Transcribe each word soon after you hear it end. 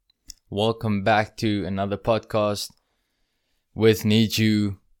Welcome back to another podcast with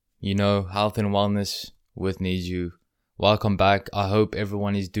Niju, health and wellness with Niju. Welcome back. I hope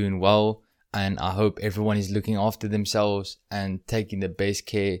everyone is doing well and I hope everyone is looking after themselves and taking the best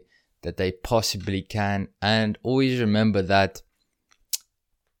care that they possibly can. And always remember that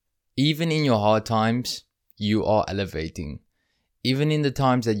even in your hard times, you are elevating. Even in the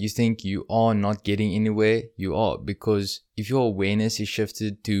times that you think you are not getting anywhere, you are. Because if your awareness is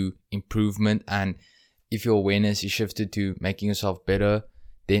shifted to improvement and if your awareness is shifted to making yourself better,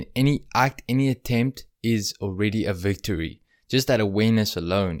 then any act, any attempt is already a victory. Just that awareness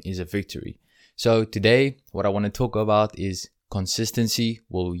alone is a victory. So today, what I want to talk about is consistency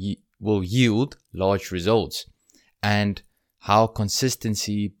will yield large results and how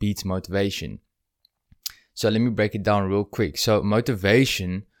consistency beats motivation. So let me break it down real quick. So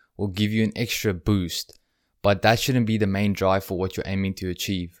motivation will give you an extra boost, but that shouldn't be the main drive for what you're aiming to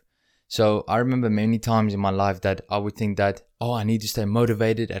achieve. So I remember many times in my life that I would think that, I need to stay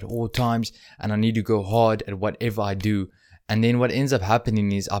motivated at all times and I need to go hard at whatever I do. And then what ends up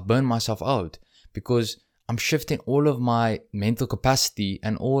happening is I burn myself out because I'm shifting all of my mental capacity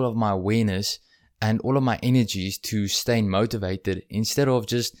and all of my awareness and all of my energies to staying motivated instead of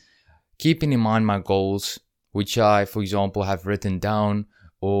just keeping in mind my goals, which I, for example, have written down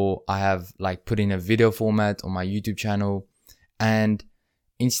or I have put in a video format on my YouTube channel. And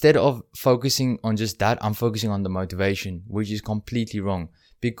instead of focusing on just that, I'm focusing on the motivation, which is completely wrong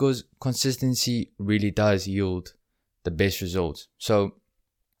because consistency really does yield the best results. So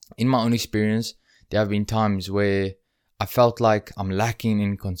in my own experience, there have been times where I felt like I'm lacking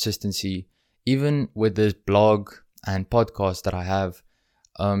in consistency, even with this blog and podcast that I have.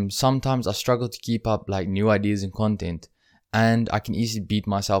 Sometimes I struggle to keep up new ideas and content and I can easily beat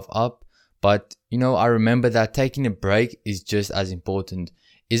myself up. But, I remember that taking a break is just as important.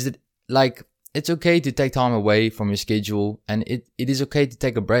 It's okay to take time away from your schedule and it is okay to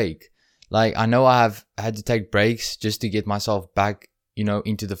take a break. I know I have had to take breaks just to get myself back,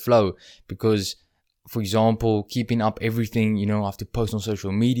 into the flow because, for example, keeping up everything, I have to post on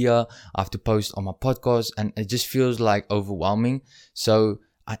social media, I have to post on my podcast and it just feels overwhelming. So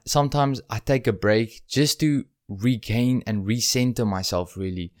sometimes I take a break just to regain and recenter myself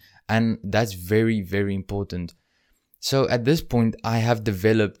really. And that's very, very important. So at this point, I have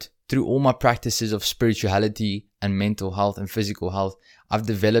developed through all my practices of spirituality and mental health and physical health, I've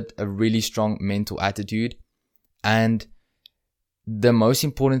developed a really strong mental attitude. And the most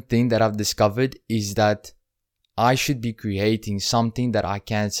important thing that I've discovered is that I should be creating something that I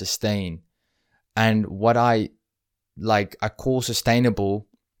can sustain. And what I call sustainable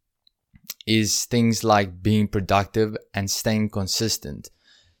is things like being productive and staying consistent.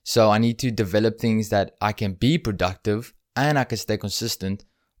 So I need to develop things that I can be productive and I can stay consistent,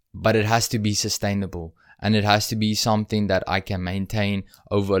 but it has to be sustainable and it has to be something that I can maintain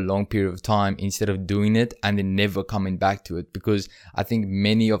over a long period of time instead of doing it and then never coming back to it. Because I think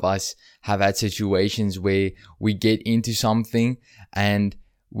many of us have had situations where we get into something and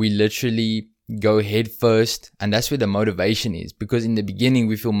we literally go head first, and that's where the motivation is, because in the beginning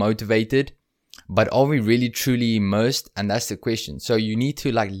we feel motivated, but are we really truly immersed? And that's the question. So you need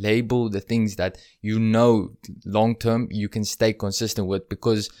to label the things that long term you can stay consistent with,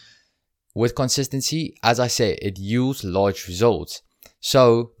 because with consistency, as I say, it yields large results.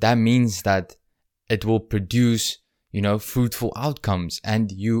 So that means that it will produce fruitful outcomes,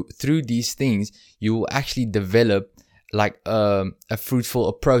 and through these things you will actually develop a fruitful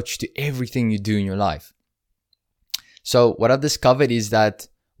approach to everything you do in your life. So what I've discovered is that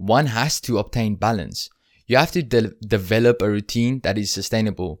one has to obtain balance. You have to develop a routine that is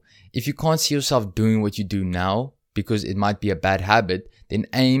sustainable. If you can't see yourself doing what you do now because it might be a bad habit, then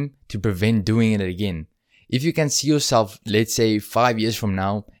aim to prevent doing it again. If you can see yourself, let's say 5 years from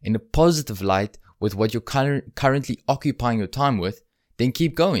now, in a positive light with what you're currently occupying your time with, then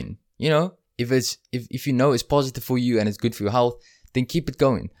keep going. If it's positive for you and it's good for your health, then keep it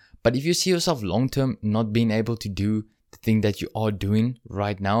going. But if you see yourself long term not being able to do the thing that you are doing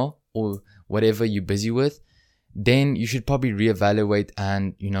right now or whatever you're busy with, then you should probably reevaluate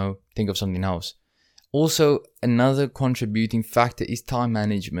and, think of something else. Also, another contributing factor is time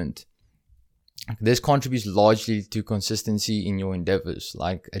management. This contributes largely to consistency in your endeavors.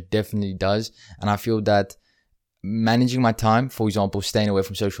 It definitely does. And I feel that managing my time, for example, staying away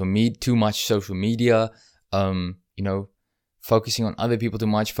from too much social media, focusing on other people too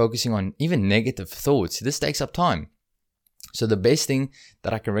much, focusing on even negative thoughts, this takes up time. So the best thing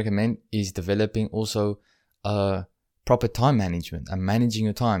that I can recommend is developing also proper time management and managing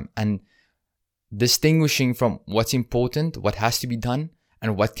your time and distinguishing from what's important, what has to be done,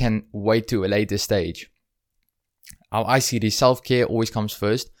 and what can wait to a later stage. How I see this, self-care always comes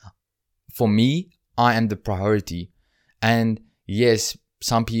first. For me, I am the priority. And yes,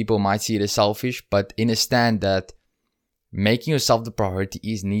 some people might see it as selfish, but understand that making yourself the priority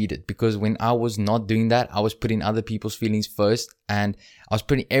is needed, because when I was not doing that, I was putting other people's feelings first, and I was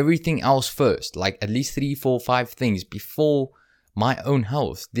putting everything else first, like at least 3, 4, 5 things before my own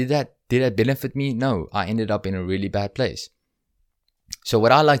health. Did that benefit me? No, I ended up in a really bad place. So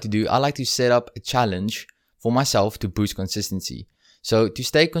what I like to do, I like to set up a challenge for myself to boost consistency. So to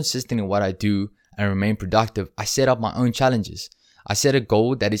stay consistent in what I do and remain productive, I set up my own challenges. I set a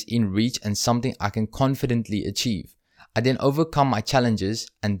goal that is in reach and something I can confidently achieve. I then overcome my challenges,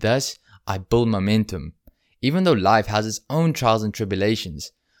 and thus I build momentum. Even though life has its own trials and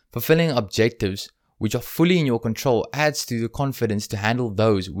tribulations, fulfilling objectives which are fully in your control adds to the confidence to handle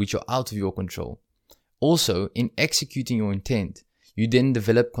those which are out of your control. Also, in executing your intent, you then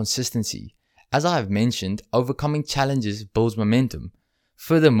develop consistency. As I have mentioned, overcoming challenges builds momentum.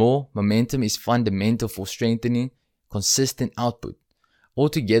 Furthermore, momentum is fundamental for strengthening consistent output.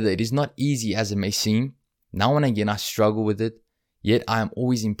 Altogether, it is not easy as it may seem. Now and again I struggle with it, yet I am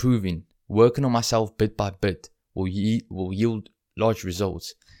always improving. Working on myself bit by bit will yield large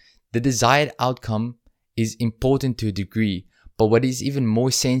results. The desired outcome is important to a degree, but what is even more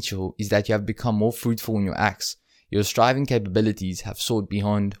essential is that you have become more fruitful in your acts. Your striving capabilities have soared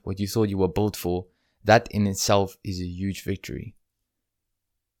beyond what you thought you were built for. That in itself is a huge victory.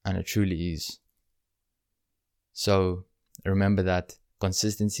 And it truly is. So remember that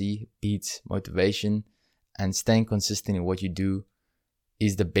consistency beats motivation, and staying consistent in what you do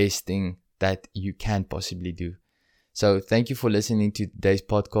is the best thing that you can possibly do. So thank you for listening to today's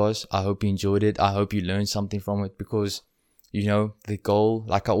podcast. I hope you enjoyed it. I hope you learned something from it, because, the goal,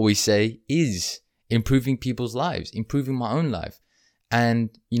 like I always say, is improving people's lives, improving my own life, and,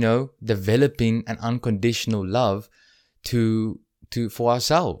 developing an unconditional love for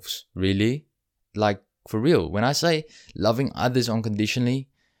ourselves, really. Like, for real. When I say loving others unconditionally,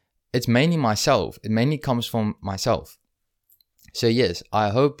 it's mainly myself. It mainly comes from myself. So yes, I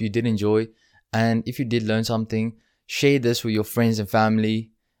hope you did enjoy. And if you did learn something, share this with your friends and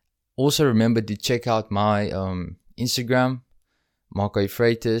family. Also remember to check out my Instagram, Marco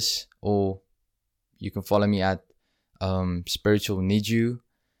Freitas, or you can follow me at Spiritual Niju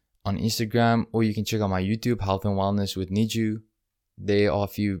on Instagram, or you can check out my YouTube, Health and Wellness with Niju. There are a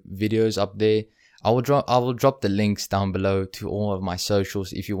few videos up there. I will drop the links down below to all of my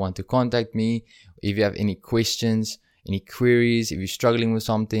socials if you want to contact me. If you have any questions, any queries, if you're struggling with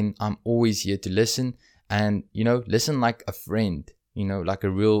something, I'm always here to listen. And, listen like a friend, like a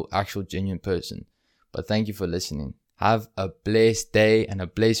real, actual, genuine person. But thank you for listening. Have a blessed day and a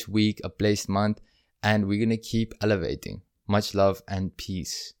blessed week, a blessed month. And we're going to keep elevating. Much love and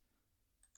peace.